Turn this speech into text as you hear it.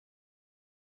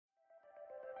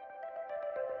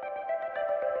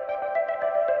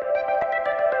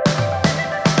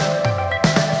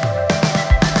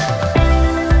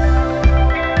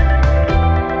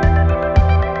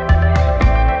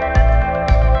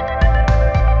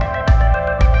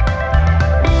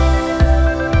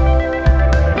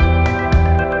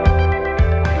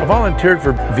volunteered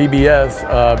for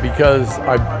VBS because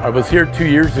I was here 2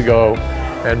 years ago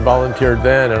and volunteered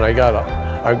then, and I got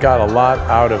a lot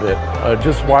out of it.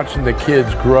 Just watching the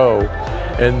kids grow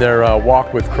in their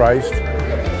walk with Christ.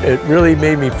 It really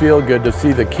made me feel good to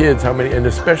see the kids, how many, and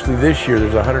especially this year,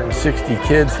 there's 160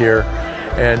 kids here,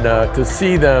 and to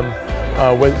see them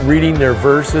reading their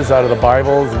verses out of the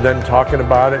Bibles and then talking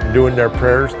about it and doing their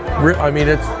prayers. I mean,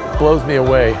 it blows me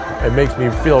away. It makes me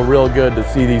feel real good to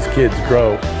see these kids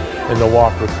grow in the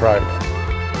walk with Christ.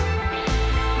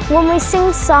 When we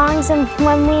sing songs and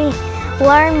when we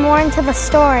learn more into the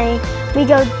story, we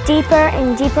go deeper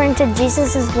and deeper into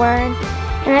Jesus' Word,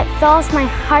 and it fills my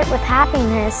heart with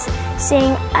happiness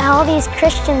seeing all these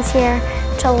Christians here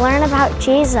to learn about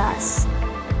Jesus.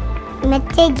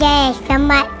 Today is so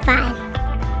much fun.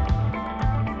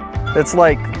 It's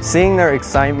like seeing their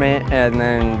excitement and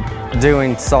then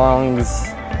doing songs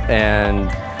and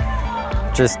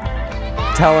just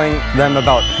telling them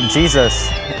about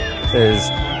Jesus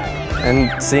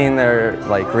and seeing their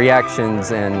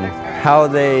reactions and how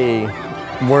they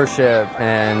worship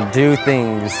and do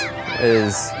things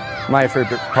is my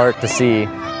favorite part to see.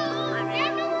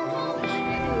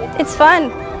 It's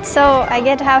fun, so I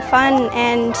get to have fun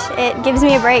and it gives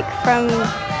me a break from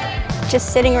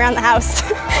just sitting around the house.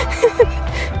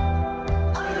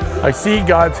 I see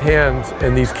God's hands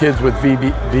in these kids with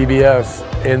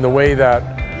VBS in the way that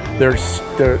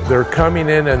they're coming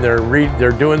in and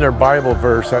they're doing their Bible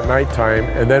verse at nighttime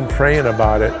and then praying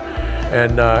about it.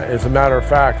 And as a matter of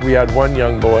fact, we had one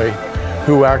young boy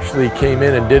who actually came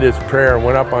in and did his prayer and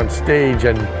went up on stage,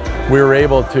 and we were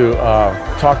able to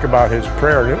talk about his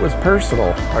prayer, and it was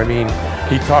personal. I mean,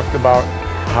 he talked about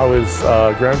how his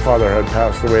grandfather had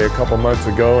passed away a couple months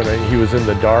ago, and he was in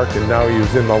the dark, and now he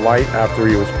was in the light after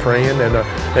he was praying, and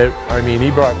I mean, he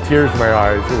brought tears to my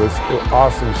eyes. It was an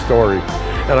awesome story.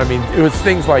 And I mean, it was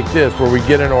things like this where we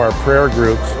get into our prayer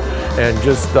groups and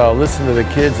just listen to the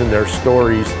kids and their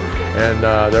stories and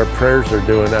their prayers they're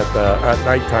doing at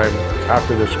nighttime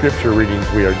after the scripture readings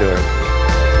we are doing.